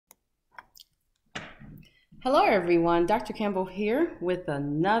Hello everyone, Dr. Campbell here with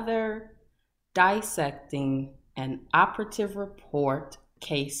another Dissecting an Operative Report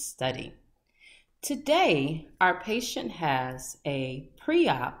case study. Today, our patient has a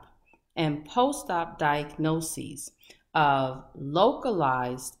pre-op and post-op diagnoses of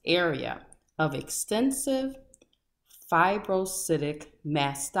localized area of extensive fibrocytic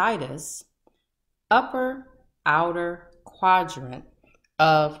mastitis, upper outer quadrant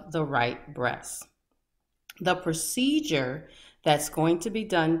of the right breast. The procedure that's going to be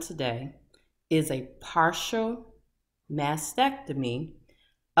done today is a partial mastectomy,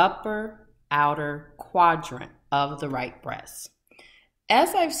 upper outer quadrant of the right breast.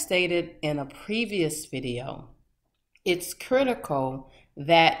 As I've stated in a previous video, it's critical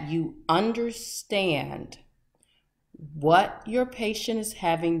that you understand what your patient is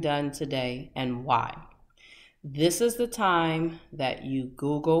having done today and why. This is the time that you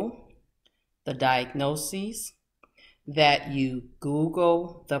Google the diagnoses, that you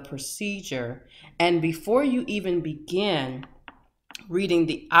Google the procedure, and before you even begin reading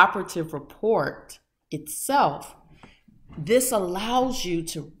the operative report itself, this allows you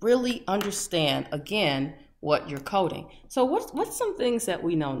to really understand, again, what you're coding. So what's some things that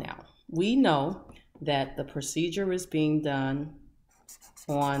we know now? We know that the procedure is being done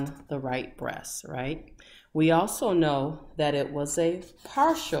on the right breast, right? We also know that it was a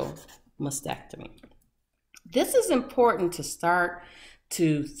partial mastectomy. This is important to start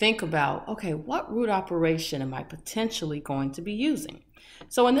to think about, okay, what root operation am I potentially going to be using?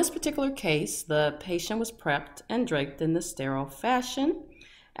 So in this particular case, the patient was prepped and draped in the sterile fashion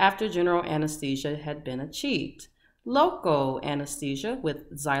after general anesthesia had been achieved. Local anesthesia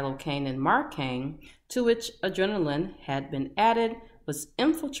with xylocaine and marcaine, to which adrenaline had been added, was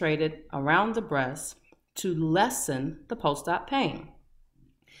infiltrated around the breast to lessen the post-op pain.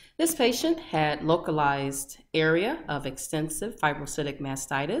 This patient had localized area of extensive fibrocytic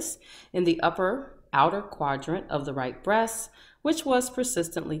mastitis in the upper outer quadrant of the right breast, which was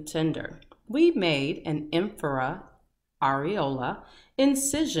persistently tender. We made an infra-areola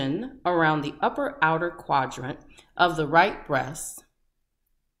incision around the upper outer quadrant of the right breast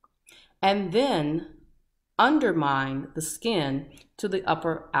and then undermined the skin to the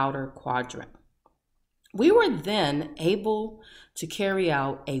upper outer quadrant. We were then able to carry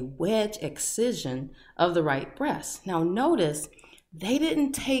out a wedge excision of the right breast. Now notice, they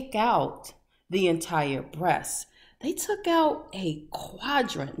didn't take out the entire breast. They took out a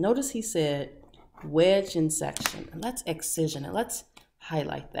quadrant. Notice he said wedge insection. Let's excision it. Let's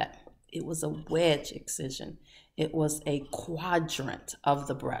highlight that. It was a wedge excision. It was a quadrant of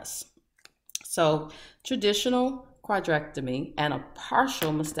the breast. So traditional quadrectomy and a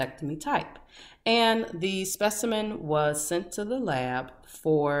partial mastectomy type. And the specimen was sent to the lab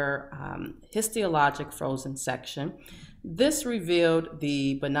for histologic frozen section. This revealed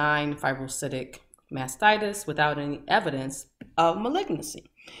the benign fibrocytic mastitis without any evidence of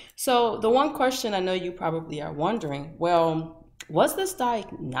malignancy. So the one question I know you probably are wondering, well, was this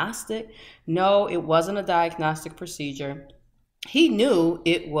diagnostic? No, it wasn't a diagnostic procedure. He knew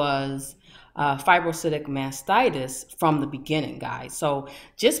it was fibrocytic mastitis from the beginning, guys. So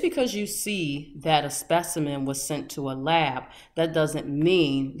just because you see that a specimen was sent to a lab, that doesn't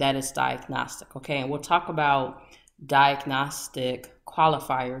mean that it's diagnostic, okay? And we'll talk about diagnostic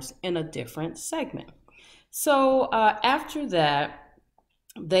qualifiers in a different segment. So after that,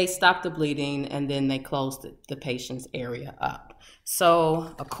 they stopped the bleeding and then they closed the patient's area up.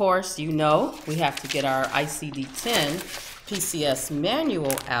 So of course, you know, we have to get our ICD-10 PCS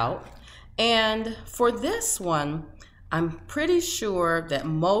manual out. And for this one, I'm pretty sure that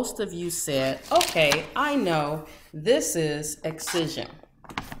most of you said, okay, I know this is excision.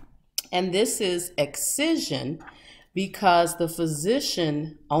 And this is excision because the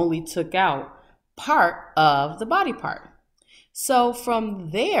physician only took out part of the body part. So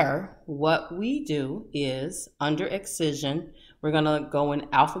from there, what we do is under excision, we're going to go in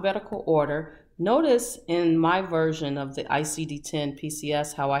alphabetical order. Notice in my version of the ICD-10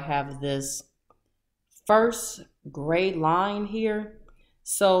 PCS how I have this first gray line here.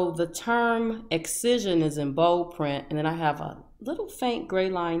 So the term excision is in bold print, and then I have a little faint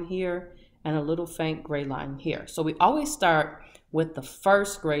gray line here and a little faint gray line here. So we always start with the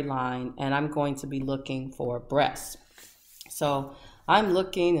first gray line, and I'm going to be looking for breast. So I'm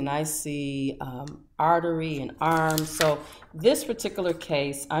looking and I see artery and arm. So this particular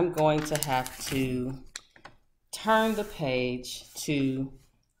case, I'm going to have to turn the page to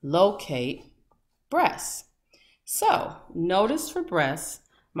locate breast. So notice for breast,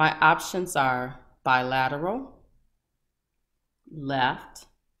 my options are bilateral, left,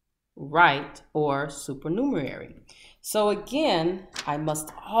 right, or supernumerary. So again, I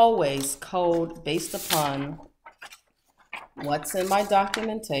must always code based upon what's in my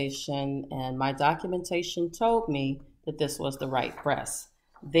documentation, and my documentation told me that this was the right breast.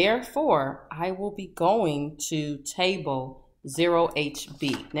 Therefore, I will be going to table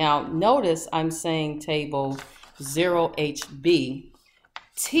 0HB. Now, notice I'm saying table 0HB.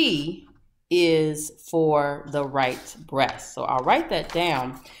 T is for the right breast. So I'll write that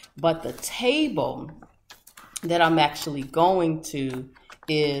down, but the table that I'm actually going to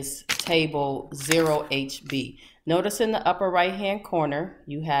is table 0HB. Notice in the upper right hand corner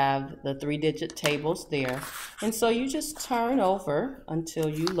you have the 3-digit tables there, and so you just turn over until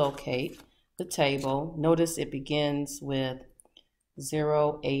you locate the table. Notice it begins with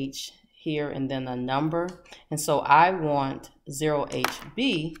 0H here and then a number, and so I want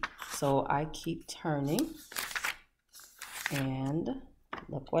 0HB, so I keep turning and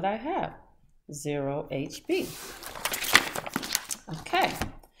look what I have, 0HB. Okay,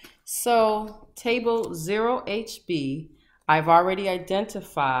 so table 0HB, I've already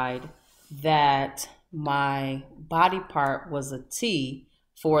identified that my body part was a T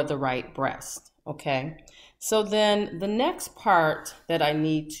for the right breast. Okay, so then the next part that I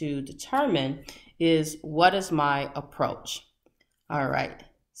need to determine is what is my approach. All right,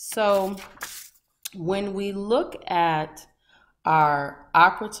 so when we look at our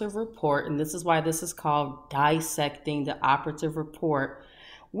operative report, and this is why this is called dissecting the operative report,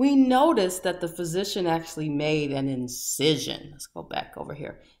 we notice that the physician actually made an incision. Let's go back over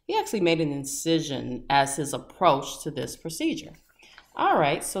here. He actually made an incision as his approach to this procedure. All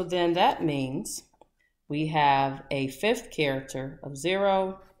right, so then that means we have a fifth character of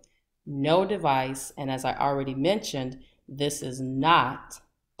 0, no device, and as I already mentioned, this is not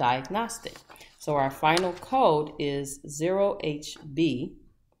diagnostic. So our final code is 0HB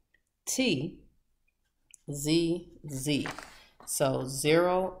TZZ. So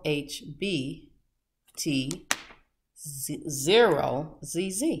 0HB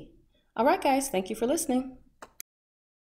T0ZZ. All right, guys, thank you for listening.